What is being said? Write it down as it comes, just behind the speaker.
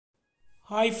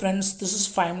Hi friends, this is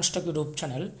 5 Minutes Tech YouTube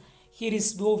channel. Here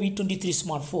is Vivo V23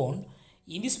 smartphone.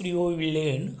 In this video, we will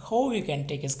learn how you can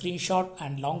take a screenshot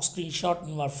and long screenshot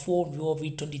in your phone Vivo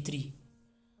V23.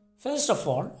 First of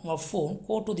all, your phone,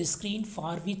 go to the screen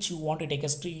for which you want to take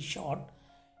a screenshot.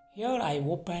 Here I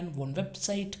open one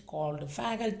website called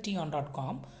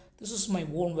facultyon.com. This is my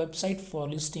own website for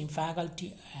listing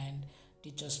faculty and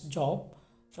teachers job.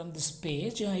 From this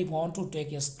page, I want to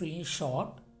take a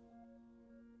screenshot.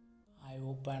 I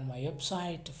open my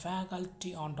website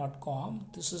facultyon.com.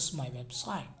 This is my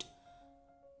website.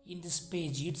 In this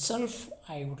page itself,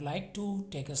 I would like to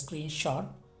take a screenshot.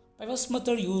 By first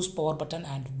method, use power button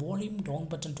and volume down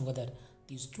button together.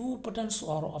 These two buttons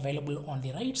are available on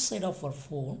the right side of our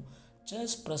phone.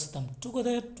 Just press them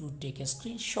together to take a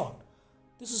screenshot.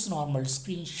 This is normal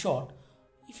screenshot.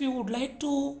 If you would like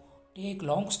to take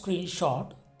long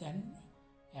screenshot, then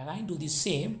again do the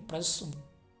same. Press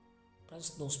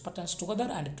those buttons together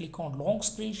and click on long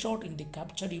screenshot in the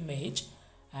captured image,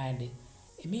 and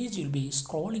image will be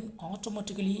scrolling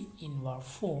automatically in your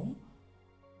phone.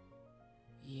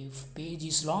 If page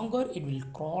is longer, it will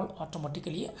scroll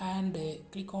automatically, and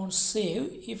click on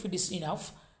save if it is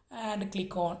enough, and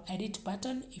click on edit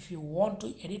button if you want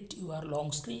to edit your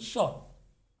long screenshot.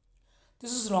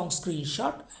 This is long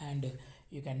screenshot, and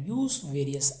you can use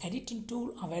various editing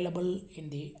tool available in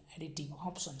the editing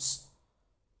options.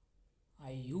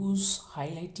 I use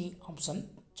highlighting option.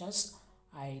 Just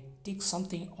I tick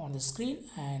something on the screen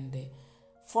and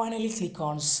finally click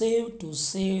on save to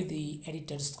save the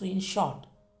edited screenshot.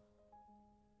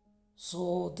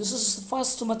 So this is the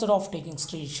first method of taking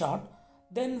screenshot.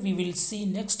 Then we will see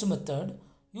next method.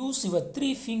 Use your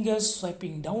 3 fingers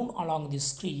swiping down along the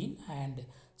screen and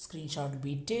screenshot will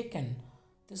be taken.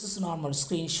 This is normal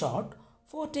screenshot.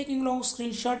 For taking long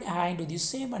screenshot, I do the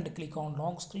same and click on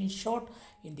long screenshot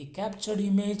in the captured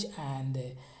image, and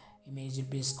the image will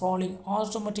be scrolling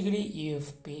automatically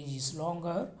if page is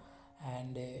longer,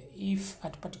 and if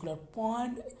at particular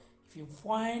point, if you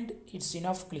find it's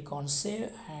enough, click on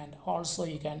save, and also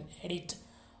you can edit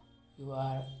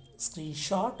your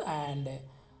screenshot. And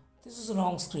this is a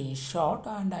long screenshot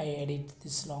and I edit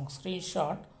this long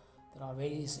screenshot. There are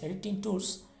various editing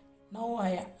tools. Now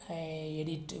I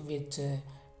edit with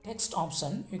text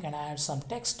option. You can add some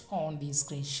text on the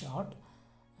screenshot,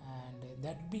 and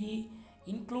that be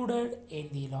included in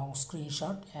the long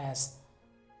screenshot. As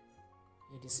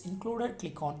it is included,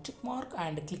 click on tick mark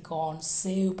and click on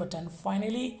save button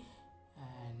finally,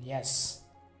 and yes,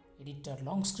 edited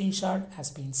long screenshot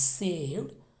has been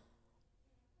saved.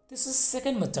 This is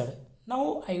second method.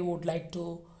 Now I would like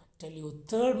to tell you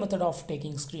third method of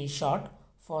taking screenshot.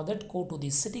 For that, go to the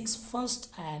settings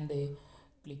first and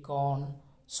click on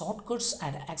shortcuts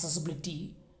and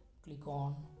accessibility. Click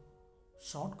on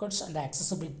shortcuts and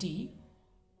accessibility.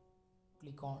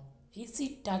 Click on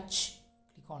easy touch.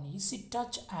 Click on easy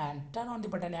touch and turn on the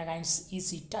button against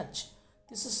easy touch.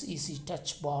 This is easy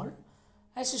touch bar.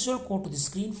 As usual, go to the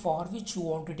screen for which you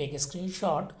want to take a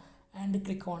screenshot and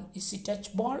click on easy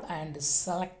touch bar and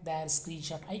select their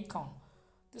screenshot icon.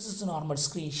 This is the normal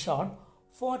screenshot.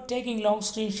 For taking long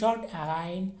screenshot,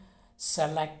 again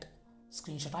select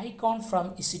screenshot icon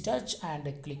from easy touch and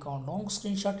click on long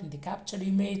screenshot in the captured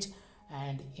image,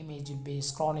 and image will be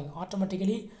scrolling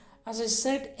automatically. As I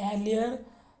said earlier,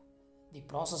 the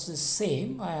process is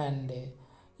same, and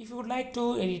if you would like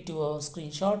to edit your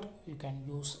screenshot, you can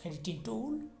use editing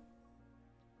tool.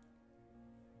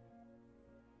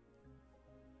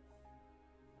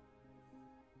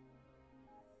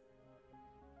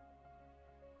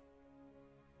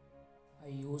 I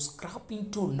use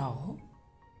cropping tool now.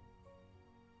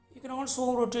 You can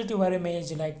also rotate your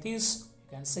image like this.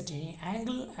 You can set any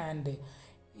angle, and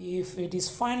if it is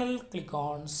final, click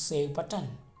on save button.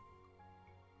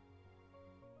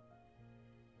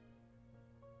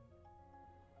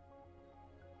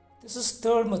 This is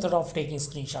third method of taking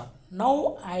screenshot.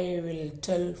 Now I will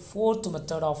tell fourth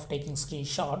method of taking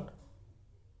screenshot.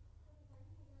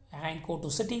 And go to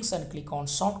settings and click on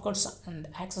shortcuts and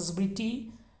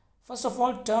accessibility. First of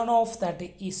all, turn off that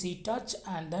easy touch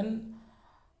and then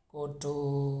go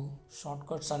to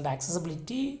shortcuts and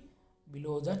accessibility.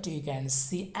 Below that, you can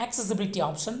see accessibility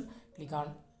option. Click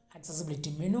on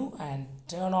accessibility menu and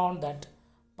turn on that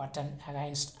button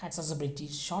against accessibility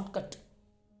shortcut.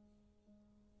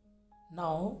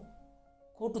 Now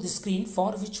go to the screen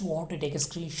for which you want to take a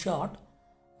screenshot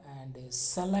and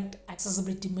select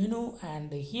accessibility menu,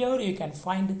 and here you can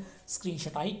find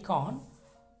screenshot icon.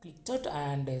 Click that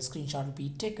and a screenshot will be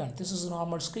taken. This is a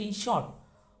normal screenshot.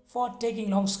 For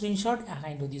taking long screenshot, I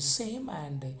can do the same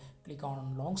and click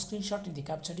on long screenshot in the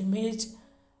captured image,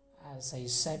 As I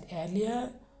said earlier,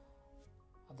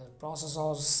 the process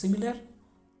is similar.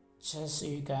 Just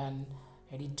you can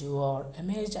edit your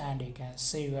image and you can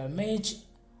save your image,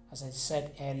 as I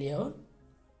said earlier.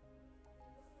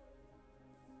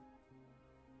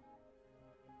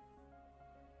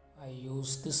 I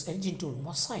use this engine tool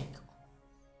mosaic.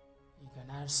 You can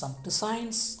add some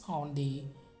designs on the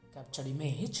captured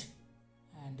image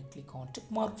and click on tick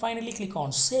mark. Finally click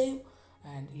on save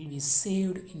and it will be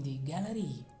saved in the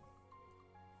gallery.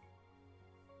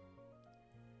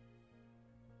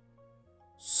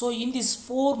 So in these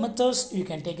 4 methods you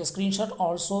can take a screenshot.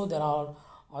 Also there are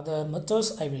other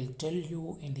methods I will tell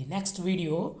you in the next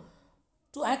video.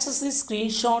 To access these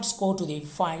screenshots, go to the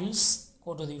files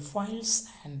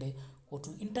and go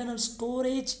to internal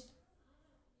storage.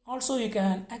 Also you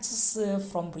can access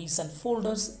from recent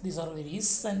folders. These are the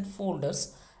recent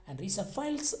folders and recent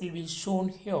files will be shown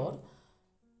here.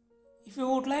 If you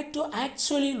would like to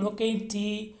actually locate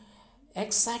the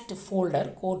exact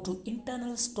folder, go to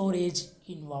internal storage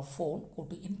in your phone. Go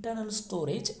to internal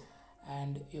storage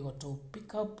and you go to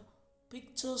pick up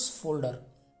pictures folder.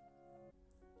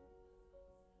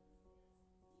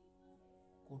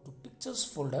 Go to pictures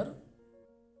folder,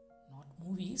 not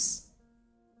movies.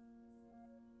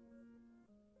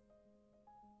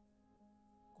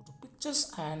 Go to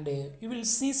pictures and you will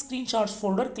see screenshots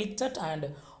folder. Click that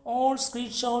and all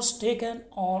screenshots taken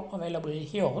are available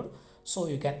here. So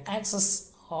you can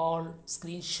access all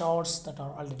screenshots that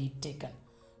are already taken.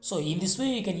 So in this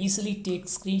way you can easily take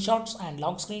screenshots and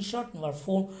long screenshot in your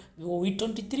phone Vivo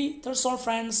V23. That's all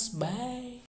friends. Bye.